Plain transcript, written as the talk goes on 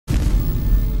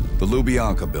The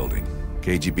Lubyanka building,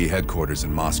 KGB headquarters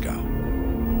in Moscow.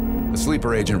 The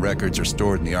sleeper agent records are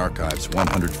stored in the archives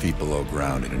 100 feet below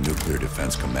ground in a nuclear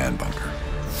defense command bunker.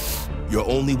 Your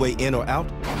only way in or out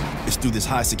is through this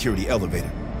high-security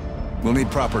elevator. We'll need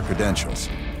proper credentials.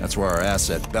 That's where our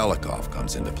asset, Belikov,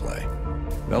 comes into play.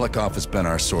 Belikov has been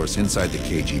our source inside the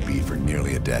KGB for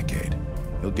nearly a decade.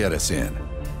 He'll get us in.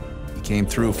 He came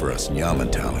through for us in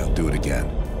Yamantau. He'll do it again.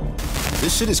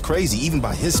 This shit is crazy, even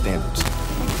by his standards.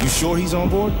 You sure he's on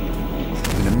board?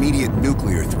 An immediate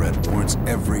nuclear threat warrants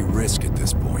every risk at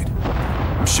this point.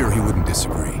 I'm sure he wouldn't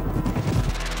disagree.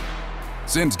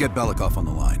 Sims, get Belikov on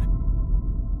the line.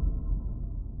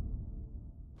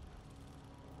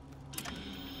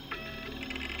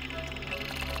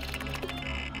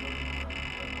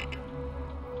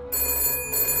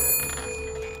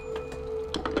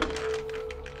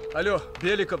 Алло,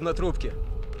 Беликов на трубке.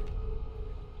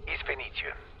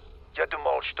 Извините. Я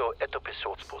думал, что это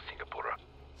посольство Сингапура.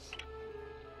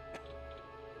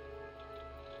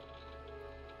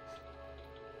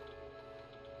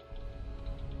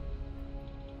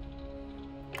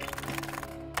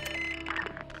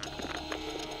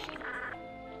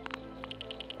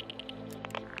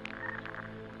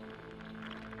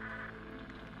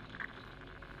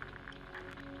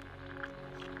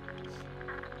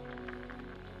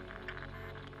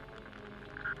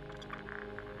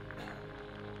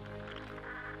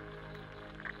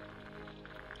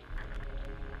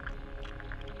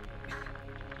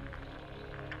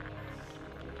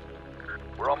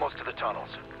 We're almost to the tunnels.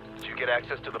 Did you get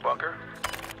access to the bunker?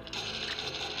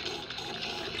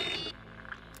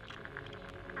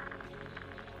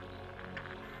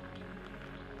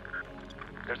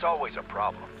 There's always a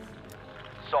problem.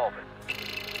 Solve it.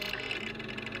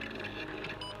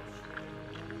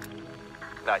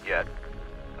 Not yet.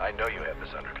 I know you have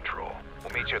this under control.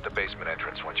 We'll meet you at the basement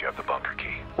entrance once you have the bunker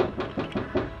key.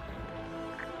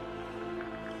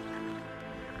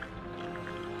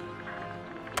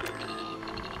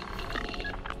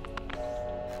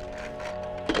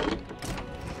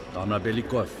 Comrade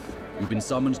Belikov, you've been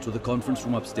summoned to the conference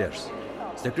room upstairs.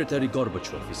 Secretary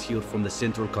Gorbachev is here from the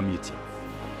Central Committee.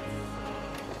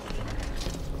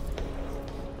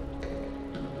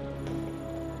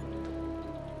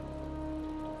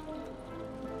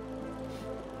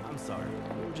 I'm sorry.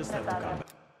 We'll just have to come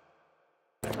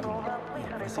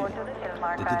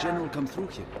back. Did the general come through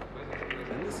here?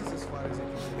 And this is as far as I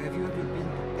can. Have you ever been?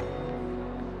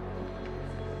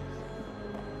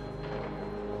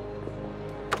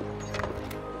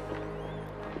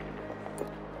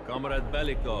 Comrade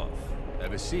Belikov,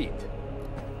 have a seat.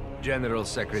 General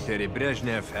Secretary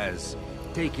Brezhnev has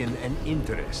taken an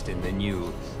interest in the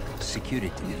new security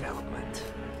development.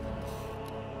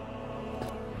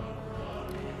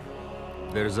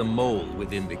 There's a mole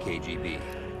within the KGB.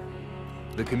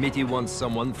 The committee wants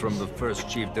someone from the first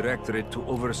Chief Directorate to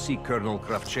oversee Colonel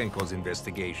Kravchenko's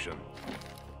investigation.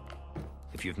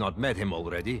 If you've not met him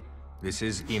already, this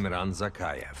is Imran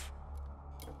Zakayev.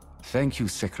 Thank you,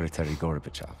 Secretary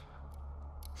Gorbachev.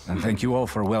 And thank you all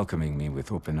for welcoming me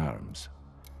with open arms.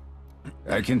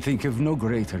 I can think of no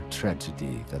greater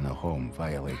tragedy than a home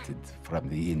violated from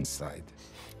the inside.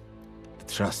 The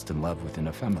trust and love within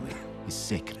a family is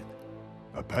sacred.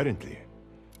 Apparently.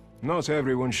 Not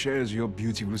everyone shares your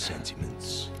beautiful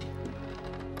sentiments.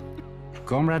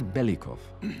 Comrade Belikov,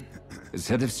 as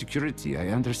head of security, I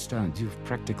understand you've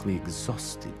practically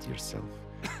exhausted yourself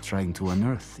trying to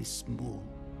unearth this mole.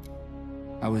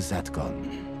 How has that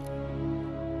gone?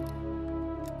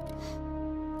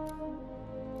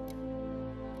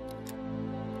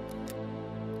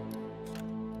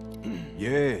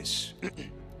 Yes.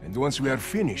 And once we are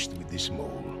finished with this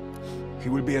mole, he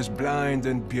will be as blind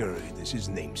and buried as his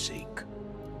namesake.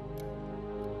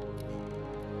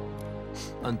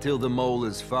 Until the mole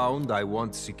is found, I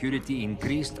want security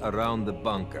increased around the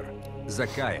bunker.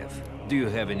 Zakayev, do you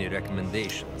have any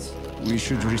recommendations? We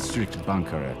should restrict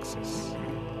bunker access.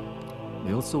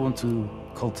 I also want to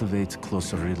cultivate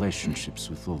closer relationships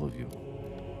with all of you.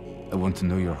 I want to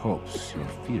know your hopes, your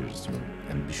fears, your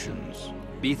ambitions.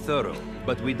 Be thorough,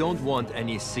 but we don't want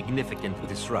any significant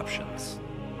disruptions.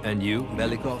 And you,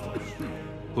 Belikov?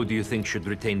 Who do you think should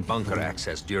retain bunker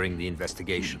access during the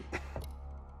investigation?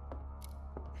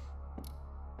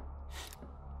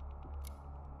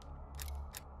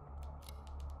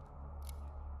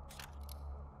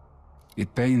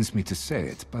 It pains me to say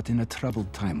it, but in a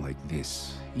troubled time like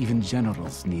this, even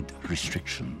generals need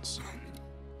restrictions.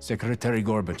 Secretary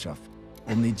Gorbachev,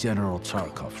 only General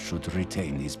Charkov should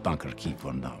retain his bunker key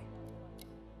for now.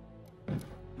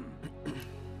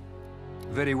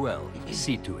 Very well.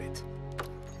 See to it.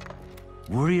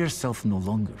 Worry yourself no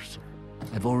longer, sir.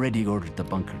 I've already ordered the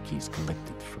bunker keys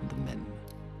collected from the men.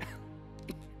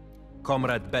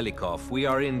 Comrade Belikov, we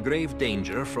are in grave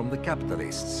danger from the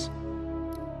capitalists.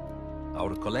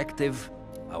 Our collective,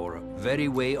 our very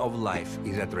way of life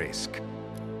is at risk.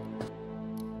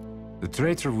 The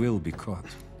traitor will be caught.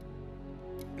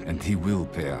 And he will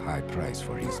pay a high price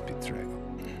for his betrayal.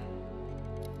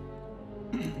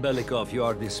 Belikov, you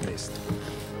are dismissed.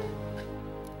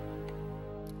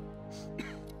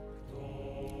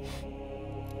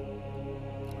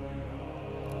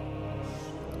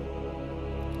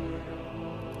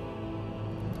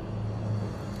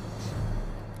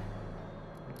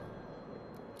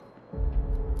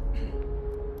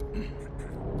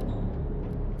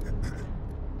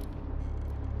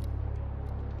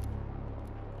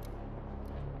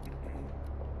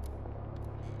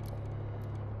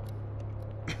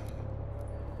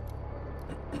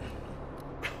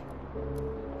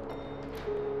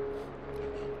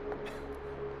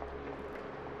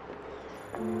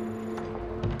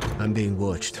 I'm being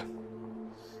watched.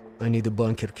 I need a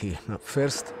bunker key.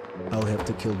 First, I'll have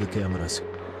to kill the cameras.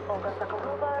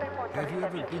 Have you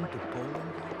ever been to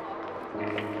Poland?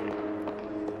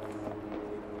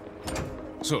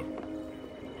 Sir.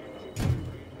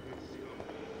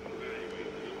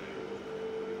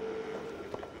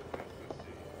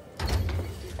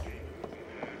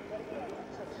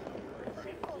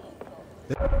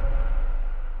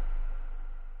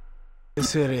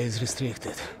 This area is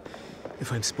restricted.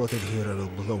 If I'm spotted here, I will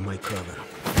blow my cover.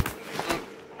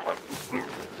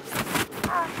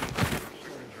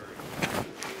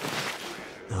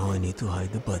 Now I need to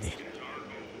hide the body.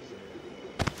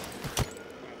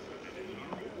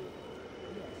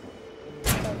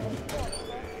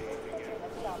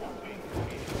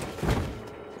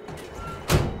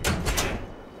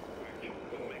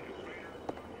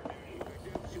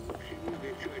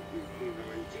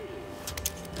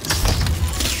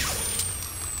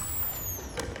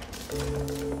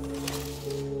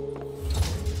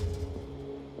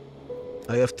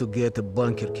 I have to get a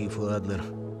bunker key for Adler.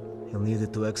 He'll need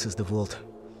it to access the vault.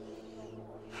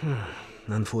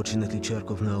 Unfortunately,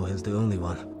 Charkov now has the only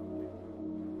one.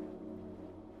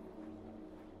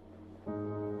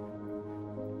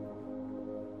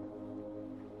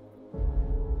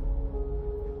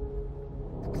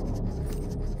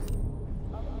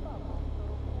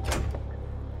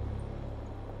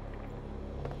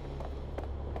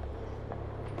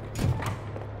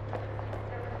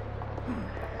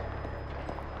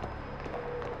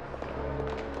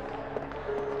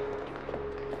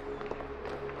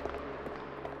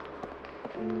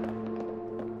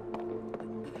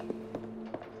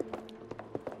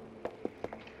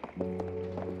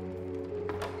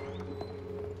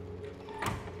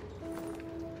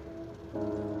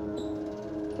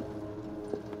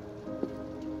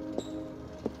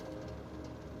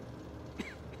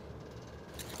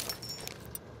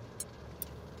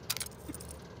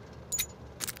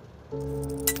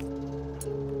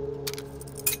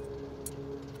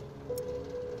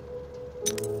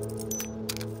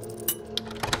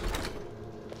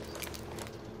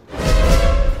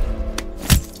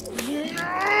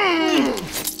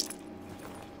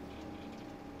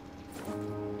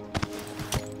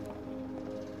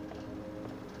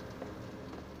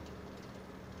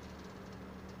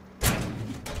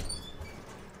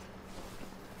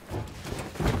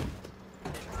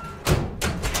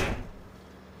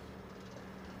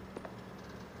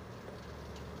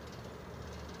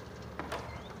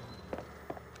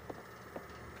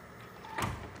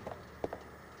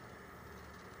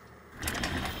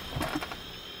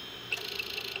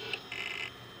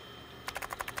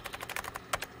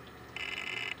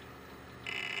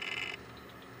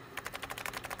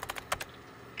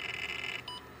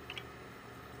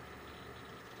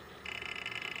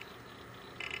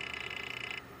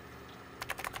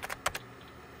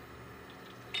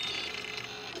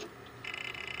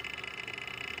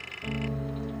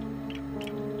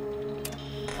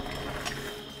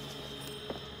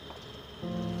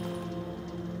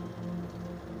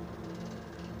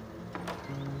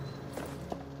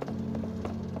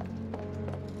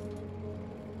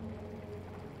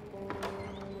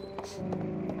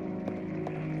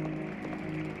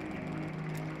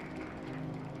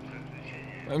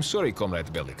 I'm sorry, Comrade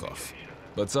Belikov,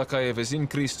 but Zakhaev has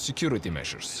increased security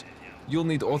measures. You'll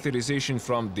need authorization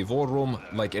from the war room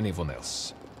like anyone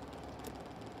else.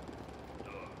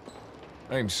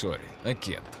 I'm sorry, I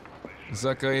can't.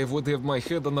 Zakhaev would have my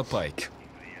head on a pike.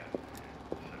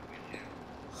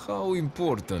 How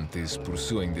important is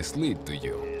pursuing this lead to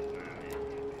you?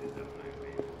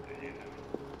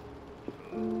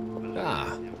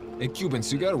 Ah, A Cuban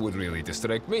cigar would really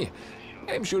distract me.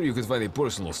 I'm sure you could find a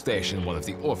personal stash in one of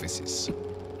the offices.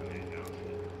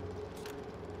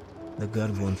 The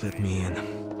guard won't let me in.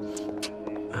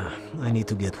 I need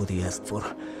to get what he asked for.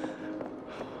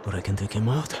 Or I can take him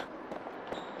out.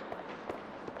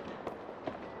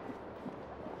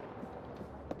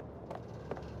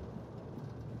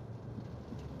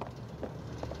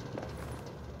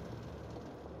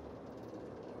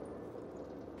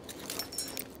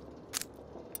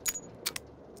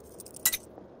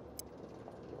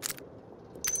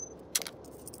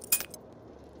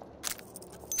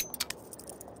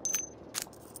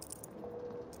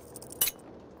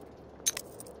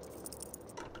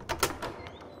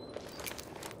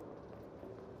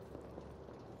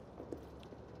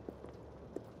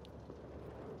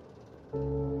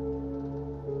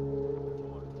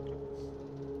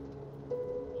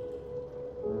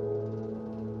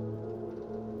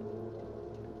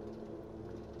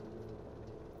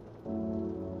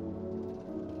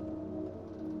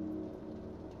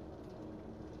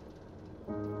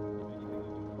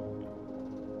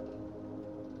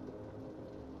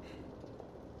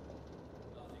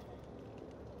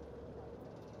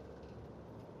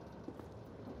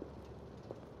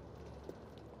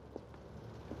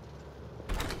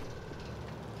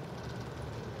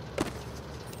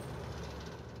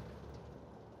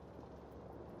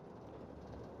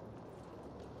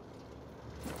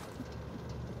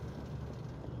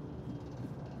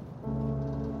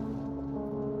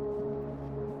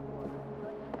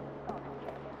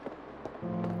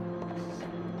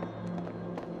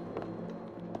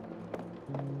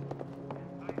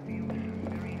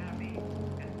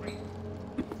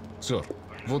 Sir,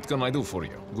 what can I do for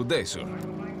you? Good day, sir.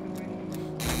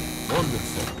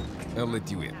 Wonderful. I'll let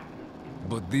you in.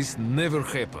 But this never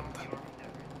happened.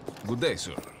 Good day,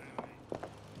 sir.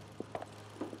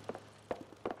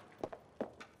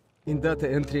 In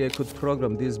data entry, I could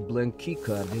program this blank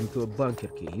keycard into a bunker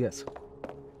key, yes.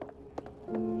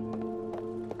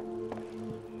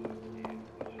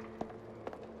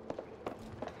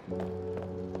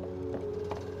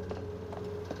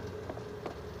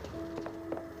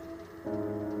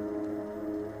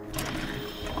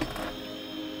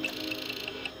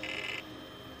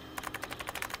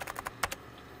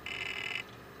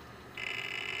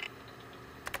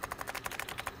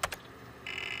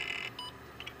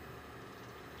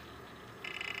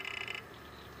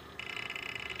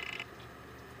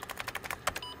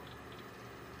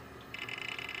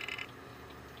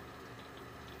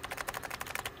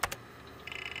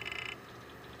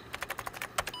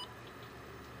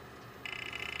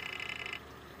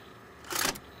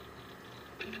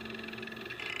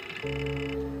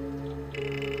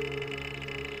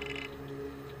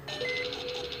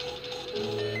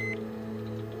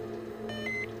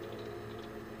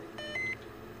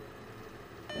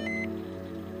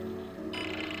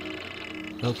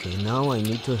 Okay, now I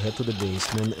need to head to the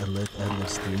basement and let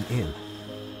Adler's team in.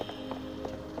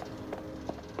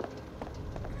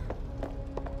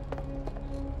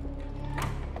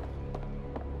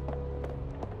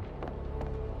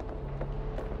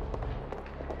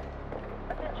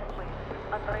 Attention please.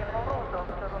 Andrei Morozo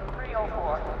to room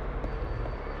 304.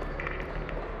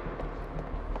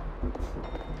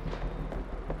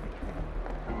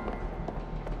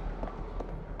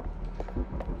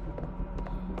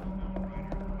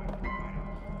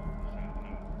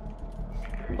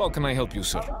 How can I help you,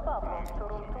 sir?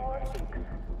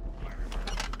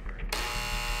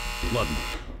 London.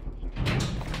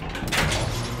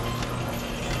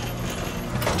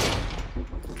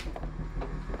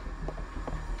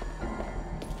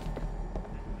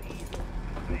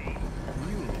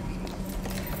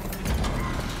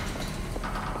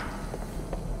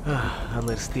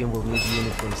 Adler's team will need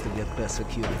uniforms to get past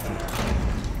security.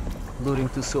 Luring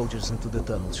two soldiers into the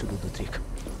tunnel should do the trick.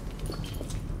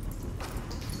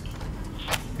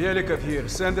 Belikov here.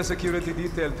 Send a security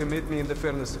detail to meet me in the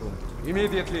furnace room.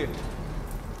 Immediately.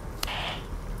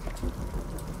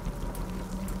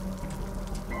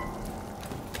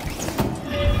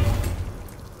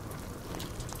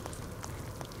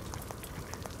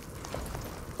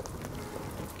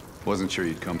 Wasn't sure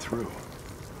you'd come through.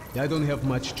 I don't have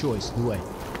much choice, do I?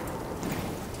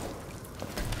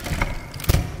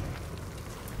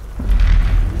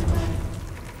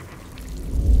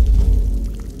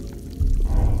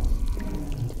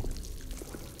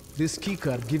 This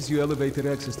keycard gives you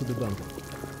elevator access to the bunker.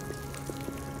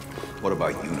 What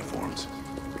about uniforms?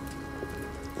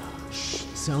 Shh,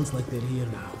 sounds like they're here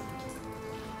now.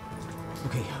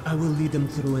 Okay, I will lead them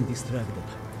through and distract them.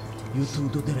 You two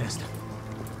do the rest.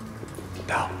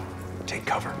 Now, take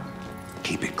cover.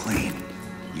 Keep it clean.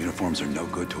 Uniforms are no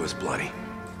good to us bloody.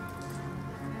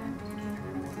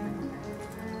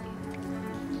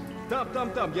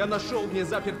 Там, я нашел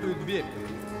незапертую дверь.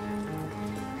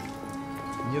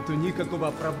 Нету никакого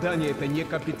оправдания этой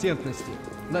некомпетентности.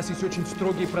 У нас есть очень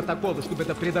строгие протоколы, чтобы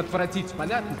это предотвратить,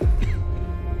 понятно?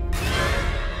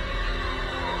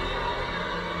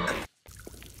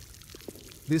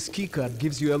 This keycard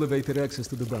gives you elevator access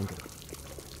to the bunker.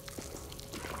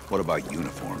 What about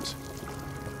uniforms?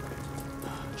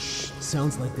 Shh,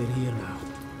 sounds like they're here now.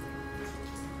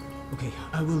 Okay,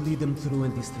 I will lead them through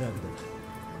and distract them.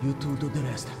 You two do the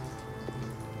rest.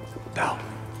 Val,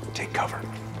 take cover.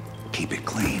 Keep it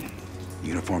clean.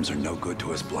 Uniforms are no good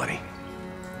to us bloody.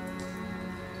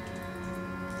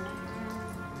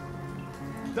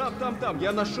 Там,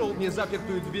 я нашел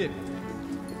незапертую дверь.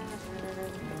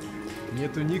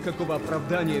 Нету никакого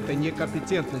оправдания этой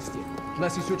некомпетентности. У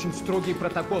нас есть очень строгие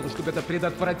протоколы, чтобы это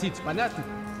предотвратить, понятно?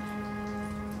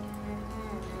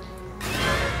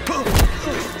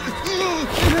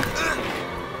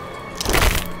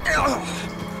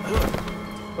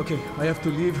 Okay, I have to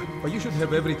leave, but you should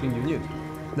have everything you need.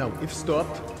 Now, if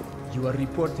stopped, you are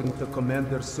reporting to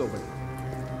Commander Sobel.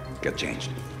 Get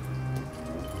changed.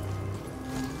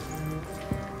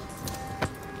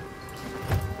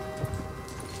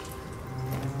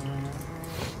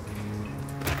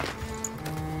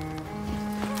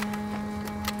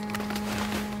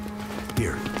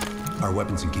 Here, our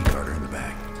weapons and keycard are in the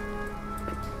bag.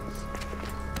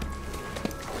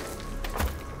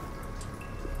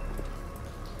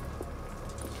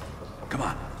 Come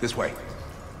on, this way.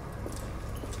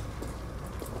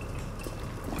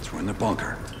 Once we're in the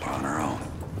bunker, we're on our own.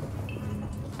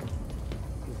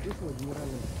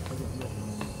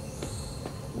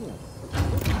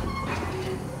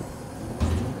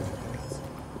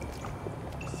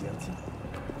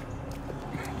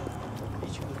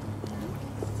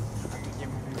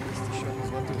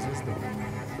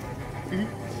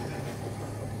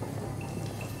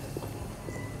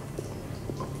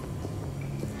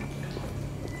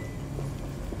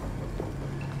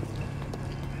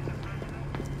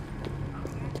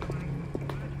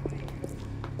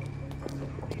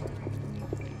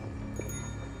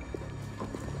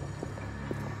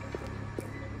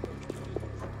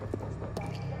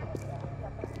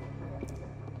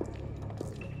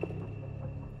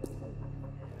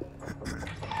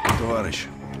 Товарищ,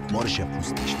 можешь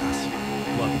опустить нас?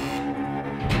 Ладно.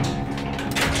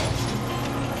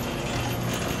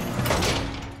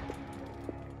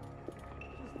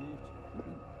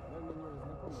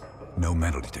 No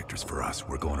metal detectors for us.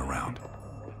 We're going around.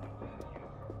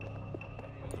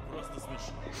 Просто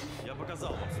смешно. Я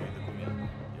показал вам свои документы.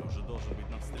 Я уже должен быть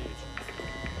на встрече.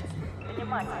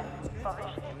 Внимание!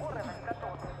 Повышенный уровень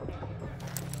готовности.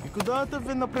 И куда-то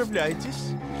вы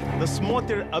направляетесь?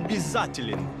 Досмотр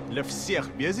обязателен для всех,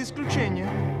 без исключения.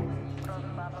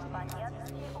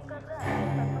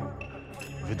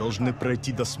 Вы должны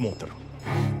пройти досмотр.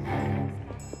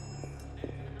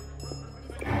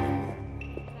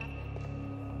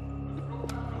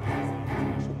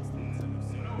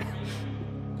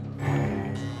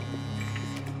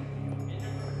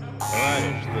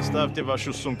 Товарищ, доставьте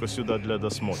вашу сумку сюда для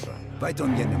досмотра. Дайте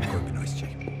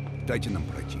нам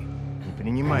пройти. Не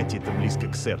принимайте это близко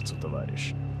к сердцу,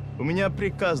 товарищ. У меня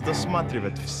приказ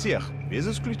досматривать всех, без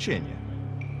исключения.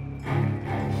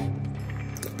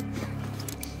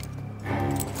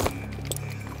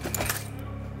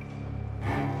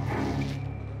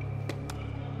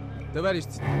 Товарищ,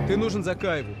 ты нужен за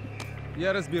Каеву.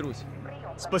 Я разберусь.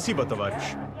 Спасибо,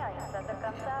 товарищ. До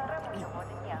конца рабочего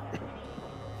дня.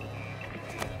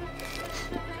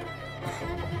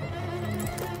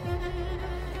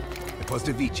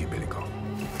 Поздравите, Беликов.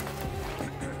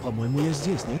 По-моему, я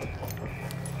здесь, нет?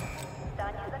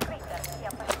 Здание закрыто. Я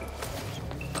пойду.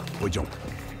 Пойдем.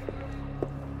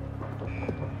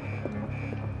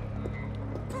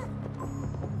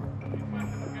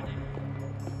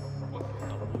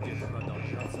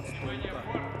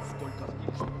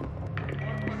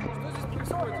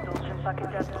 Кто должен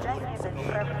покидать здание без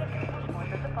проблем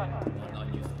службы безопасности?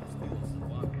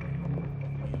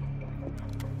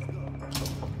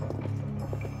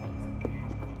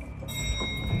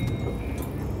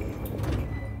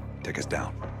 Take us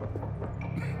down.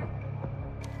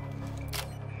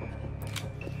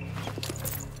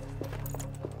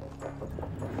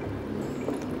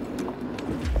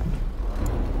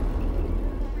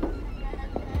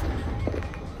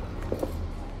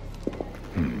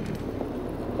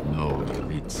 Новые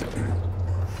лица.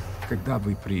 Когда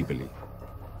вы прибыли?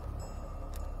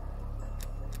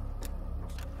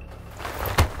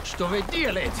 Что вы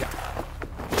делаете?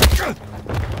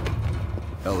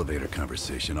 Elevator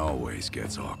conversation always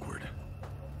gets awkward.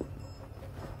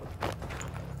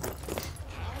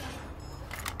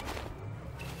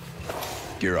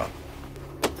 Gear up.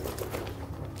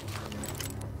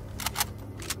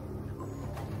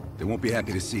 They won't be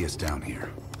happy to see us down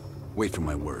here. Wait for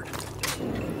my word.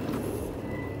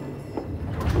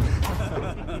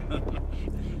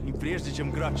 И прежде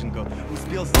чем Кравченко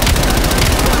успел...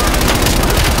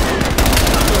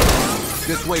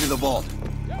 This way to the vault.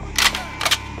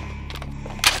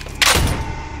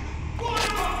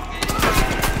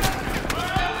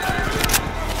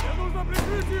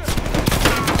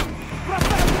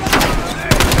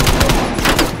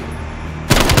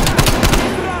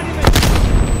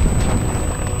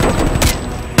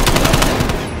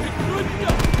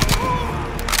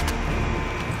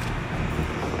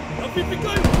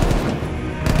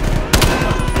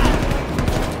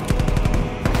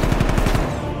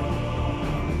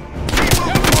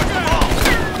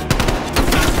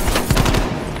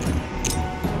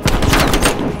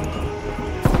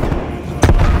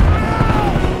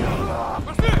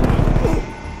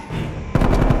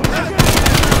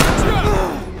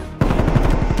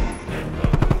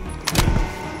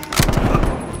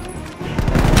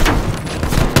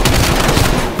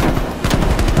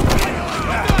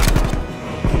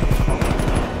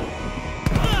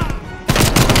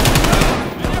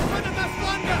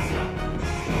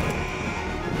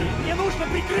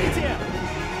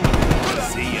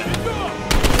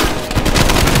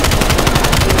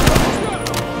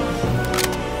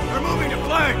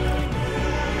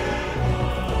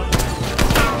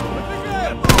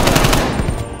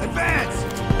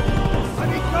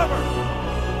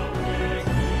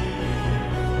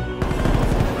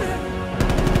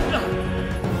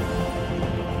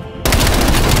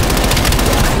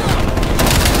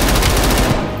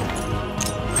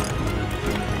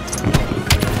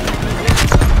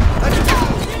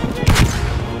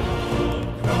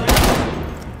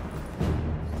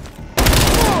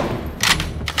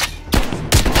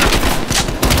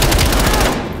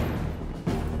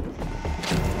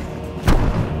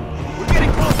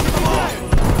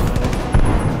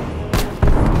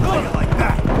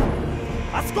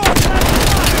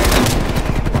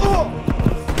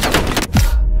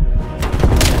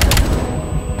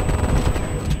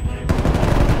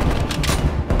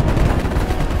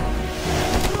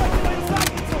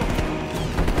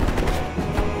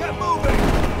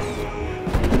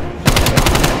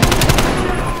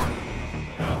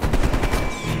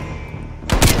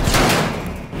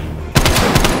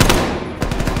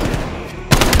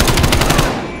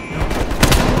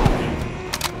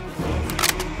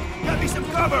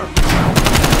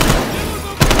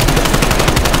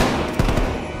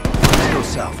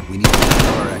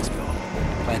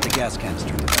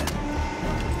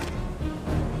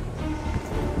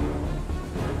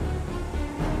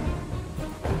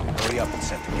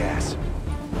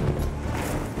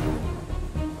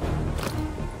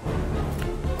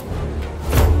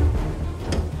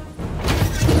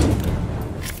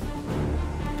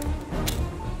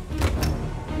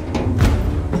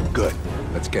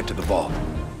 Get to the vault.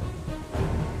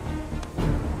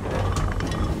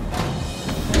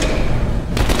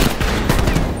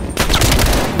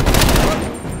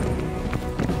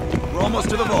 We're almost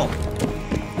to the vault.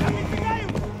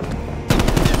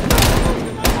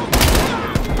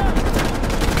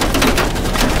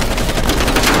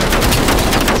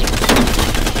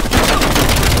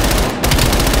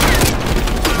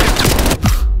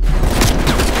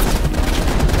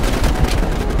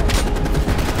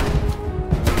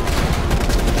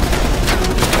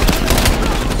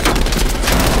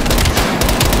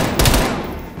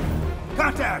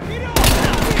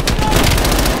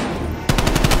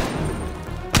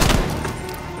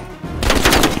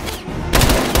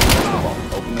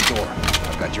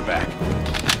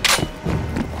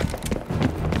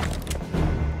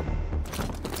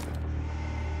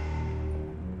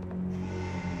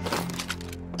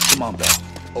 Come on, Bell.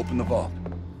 Open the vault.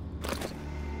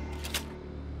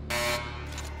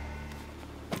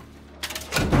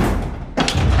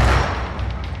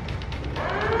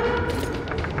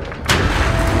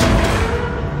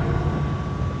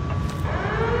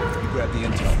 You grab the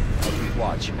intel. I'll keep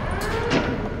watch.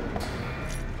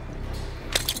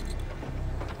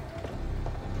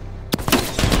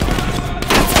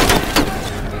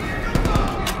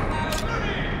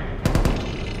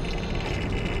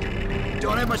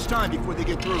 Don't have much time before they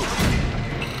get through.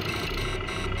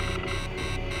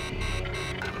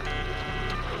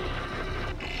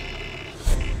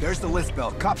 There's the list,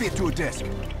 Bell. Copy it to a disk.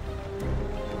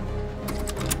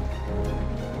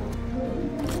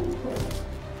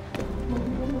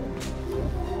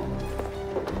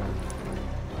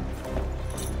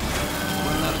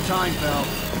 time, pal.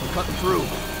 We're cutting through.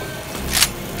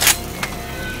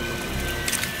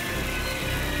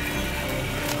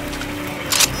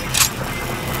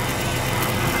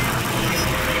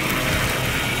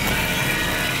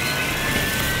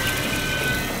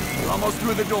 We're almost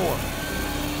through the door.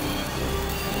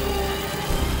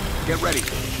 Get ready.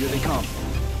 Here they come.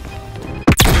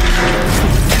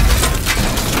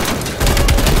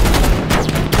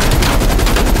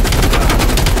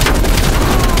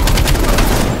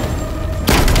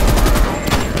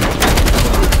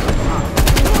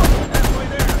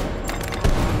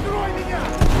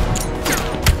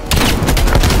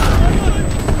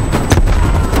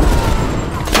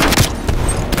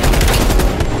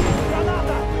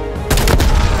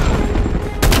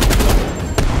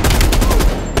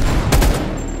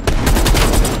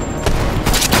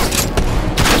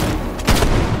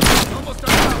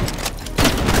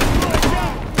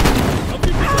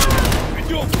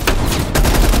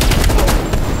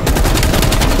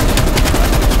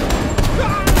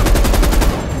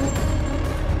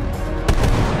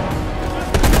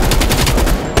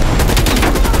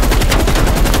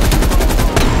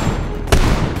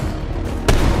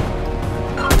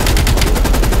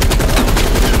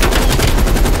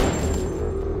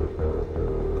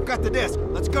 Got the disc.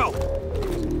 Let's go.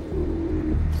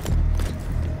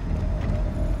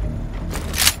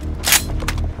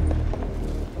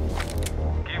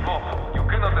 Give up. You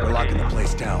cannot We're locking the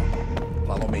place down.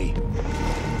 Follow me.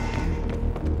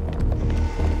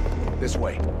 This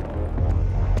way.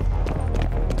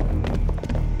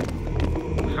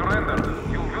 surrender.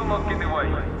 You will not get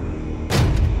away.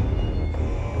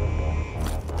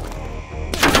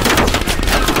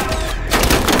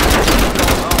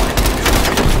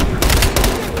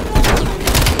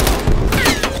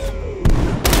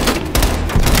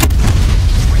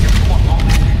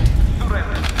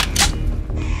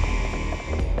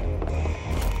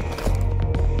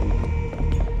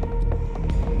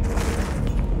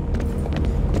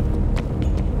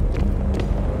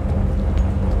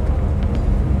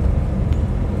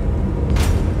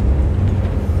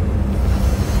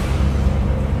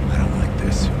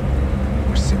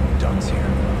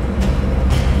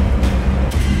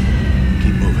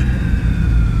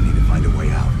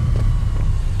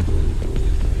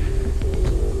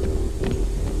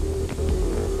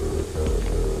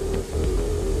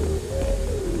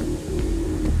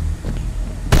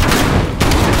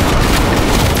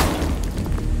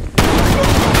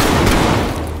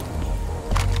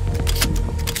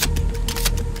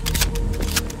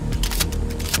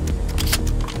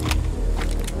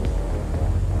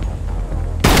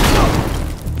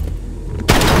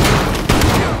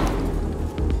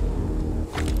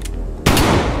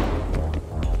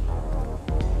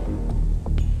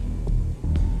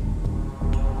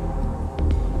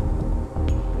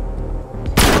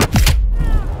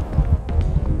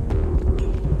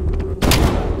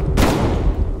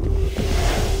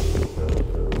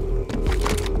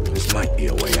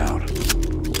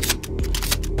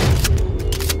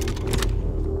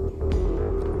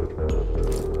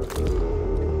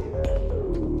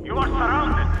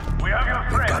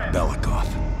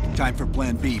 Time for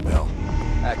Plan B, Bill.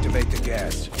 Activate the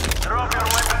gas. Drop your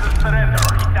weapons and surrender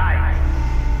or he dies.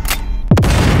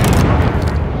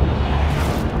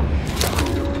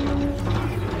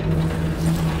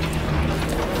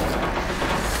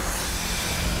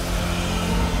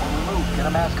 When we move, get a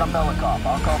mask on Belikov.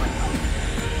 I'll cover you.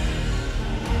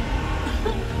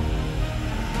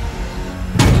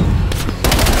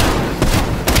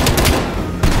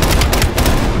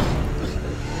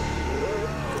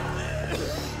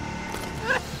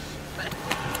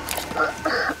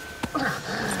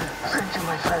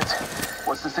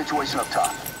 What's the situation up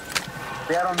top?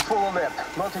 They are on full alert,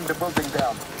 locking the building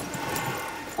down.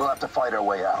 We'll have to fight our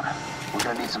way out. We're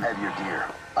gonna need some heavier gear.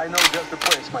 I know just the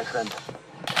place, my friend.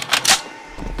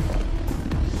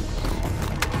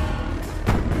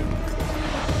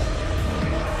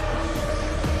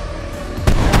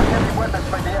 Heavy weapons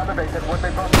by the elevator when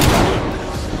they brought us.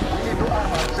 We need to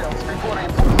arm ourselves before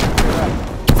reinforcements arrive.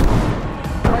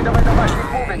 Давай,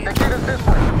 keep moving. The gate is this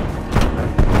way.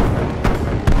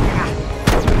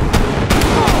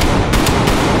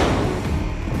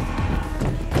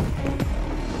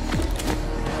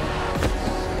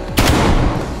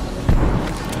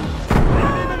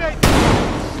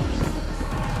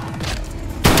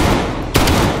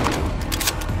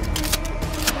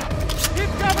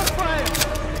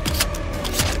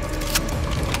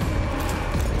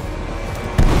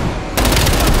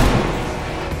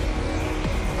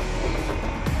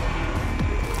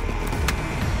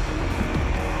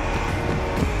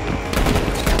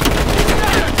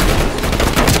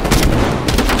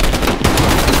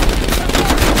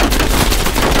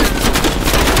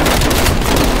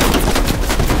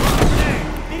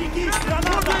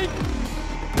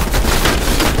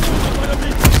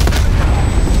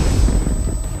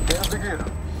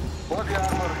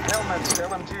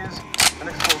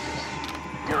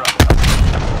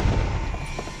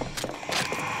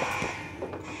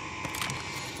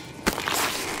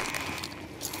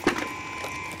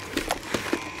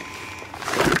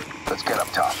 Let's get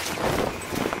up top.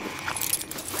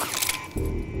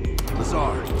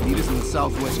 Lazar, meet us in the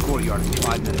southwest courtyard in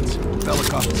 5 minutes.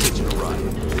 Belikov is hitching a ride.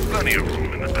 Plenty of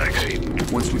room in the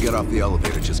backseat. Once we get off the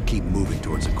elevator, just keep moving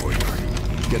towards the courtyard.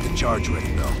 Get the charge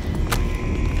ready, Bell.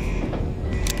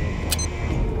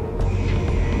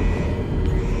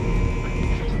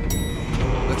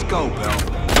 Let's go,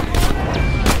 Bell.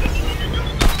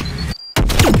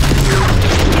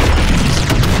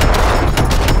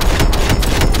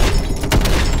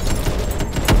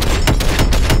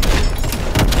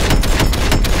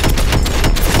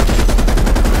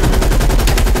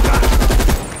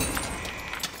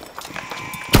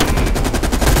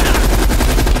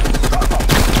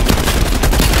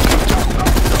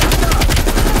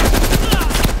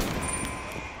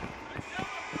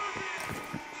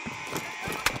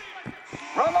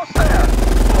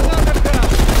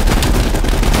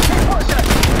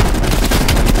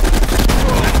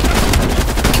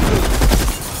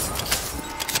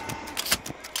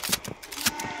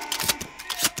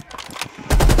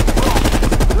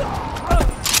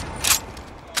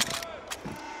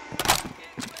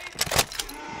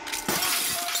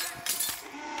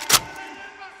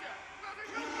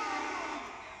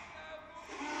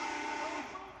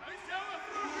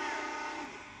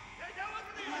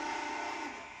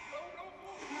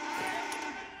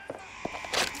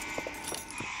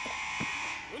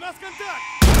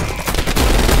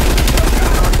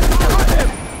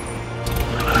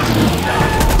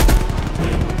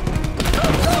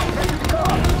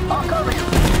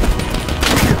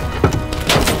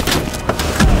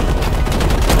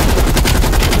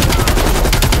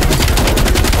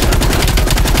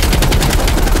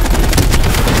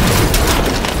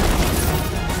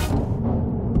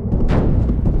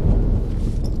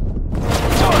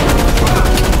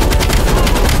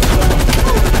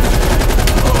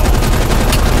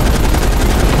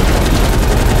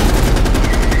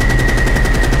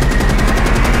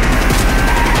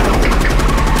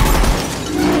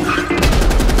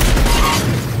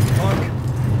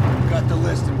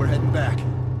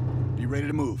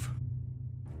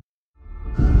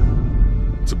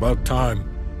 About time.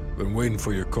 Been waiting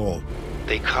for your call.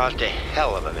 They caused a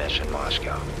hell of a mess in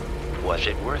Moscow. Was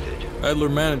it worth it? Adler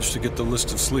managed to get the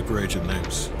list of sleeper agent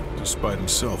names, despite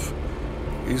himself.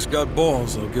 He's got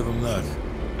balls, I'll give him that.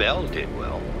 Bell did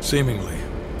well. Seemingly.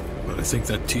 But I think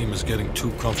that team is getting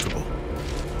too comfortable.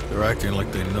 They're acting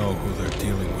like they know who they're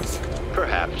dealing with.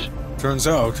 Perhaps. Turns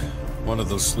out, one of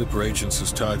those sleeper agents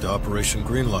is tied to Operation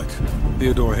Greenlight.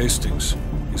 Theodore Hastings.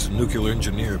 He's a nuclear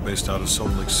engineer based out of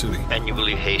Salt Lake City. And you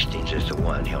believe Hastings is the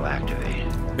one he'll activate?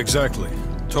 Exactly.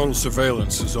 Total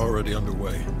surveillance is already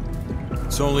underway.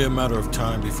 It's only a matter of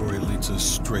time before he leads us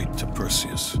straight to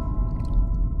Perseus.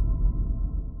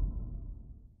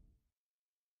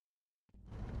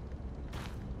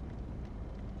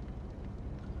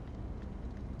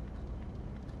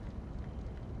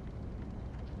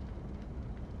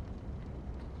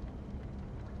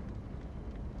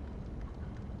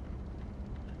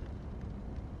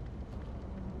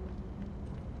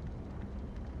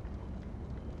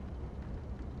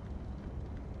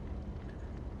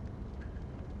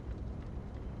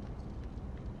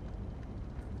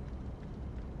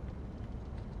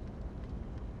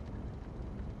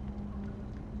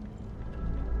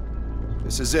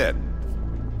 This is it.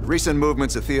 The recent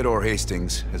movements of Theodore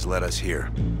Hastings has led us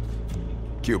here.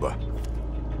 Cuba.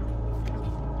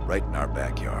 Right in our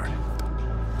backyard.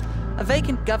 A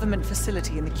vacant government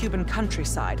facility in the Cuban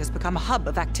countryside has become a hub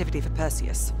of activity for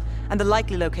Perseus, and the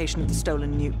likely location of the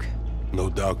stolen nuke. No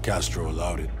doubt Castro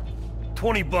allowed it.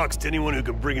 $20 to anyone who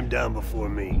can bring him down before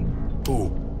me.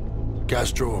 Who?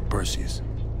 Castro or Perseus?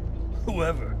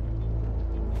 Whoever.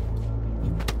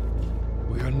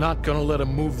 We are not gonna let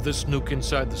him move this nuke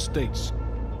inside the States.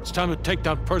 It's time to take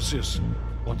down Perseus,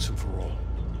 once and for all.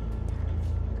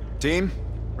 Team,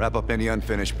 wrap up any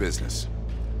unfinished business.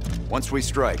 Once we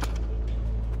strike,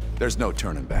 there's no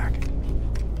turning back.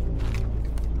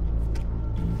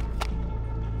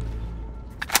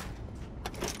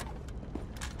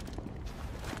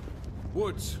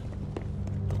 Woods,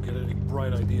 don't get any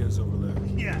bright ideas over there.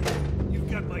 Yeah,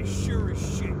 you've got my sure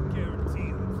as shit guarantee.